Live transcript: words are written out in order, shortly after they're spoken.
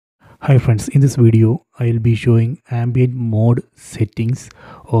Hi friends, in this video I will be showing ambient mode settings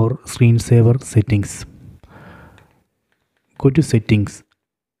or screensaver settings. Go to settings,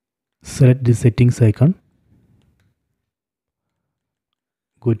 select the settings icon,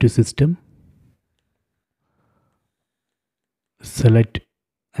 go to system, select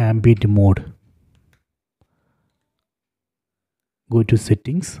ambient mode, go to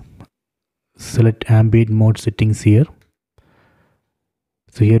settings, select ambient mode settings here.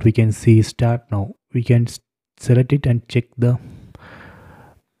 So here we can see start now. We can select it and check the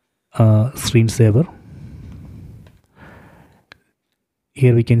screensaver.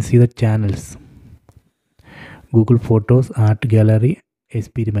 Here we can see the channels: Google Photos, Art Gallery,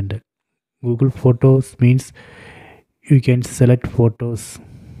 Experimental. Google Photos means you can select photos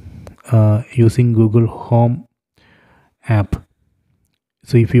using Google Home app.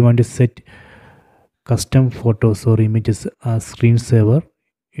 So if you want to set custom photos or images as screensaver,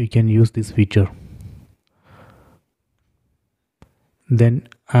 you can use this feature. Then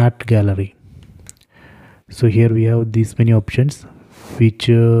Art Gallery. So here we have these many options: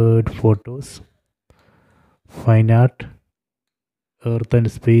 featured photos, fine art, earth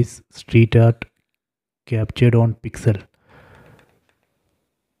and space, street art, captured on pixel.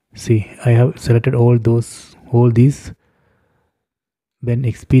 See, I have selected all these. Then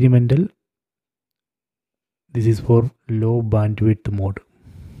experimental, this is for low bandwidth mode.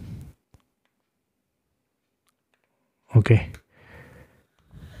 Okay,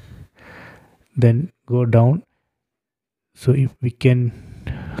 then go down. So if we can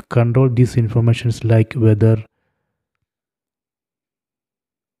control these informations like weather,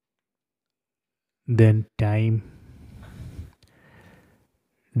 then time,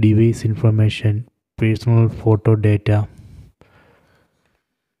 device information, personal photo data.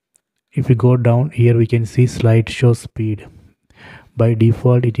 If we go down here, we can see slideshow speed. By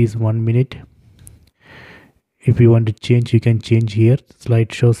default it is 1 minute. If you want to change, you can change here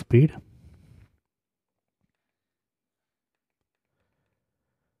slideshow speed.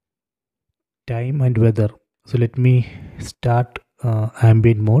 Time and weather. So let me start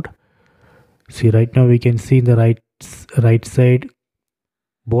ambient mode. See, right now we can see in the right side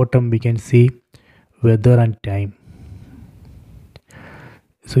bottom we can see weather and time.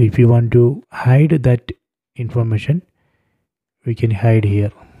 So if you want to hide that information, we can hide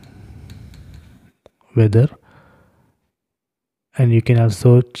here weather, and you can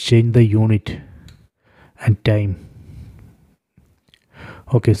also change the unit and time.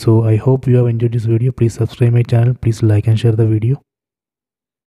 Okay, so I hope you have enjoyed this video. Please subscribe my channel, please like and share the video.